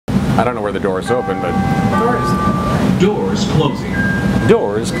I don't know where the door is open, but... Doors closing.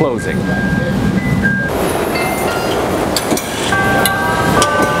 Doors closing.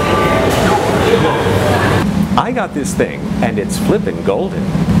 I got this thing, and it's flippin' golden.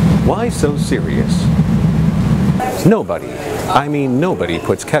 Why so serious? Nobody, I mean nobody,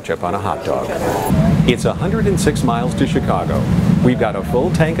 puts ketchup on a hot dog. It's 106 miles to Chicago. We've got a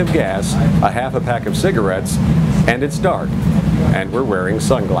full tank of gas, a half a pack of cigarettes, and it's dark. And we're wearing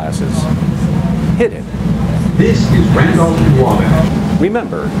sunglasses. Hit it. This is Randolph and Walnut.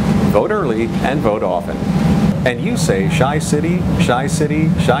 Remember, vote early and vote often. And you say, Shy City, Shy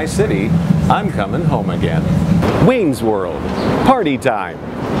City, Shy City, I'm coming home again. Wayne's World, party time.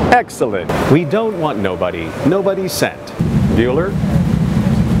 Excellent. We don't want nobody, nobody sent. Bueller?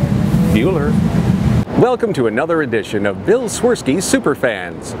 Bueller? Welcome to another edition of Bill Swirsky's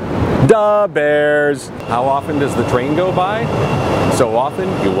Superfans. Da Bears! How often does the train go by? So often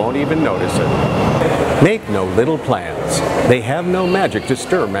you won't even notice it. Make no little plans. They have no magic to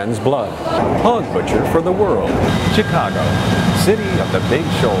stir men's blood. Hog butcher for the world. Chicago, city of the big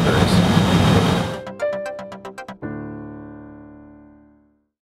shoulders.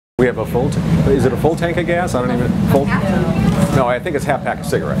 We have a full, is it a full tank of gas? I don't even, full? No, I think it's half pack of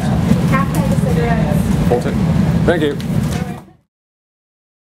cigarettes. Half pack of cigarettes. Full tank. Thank you.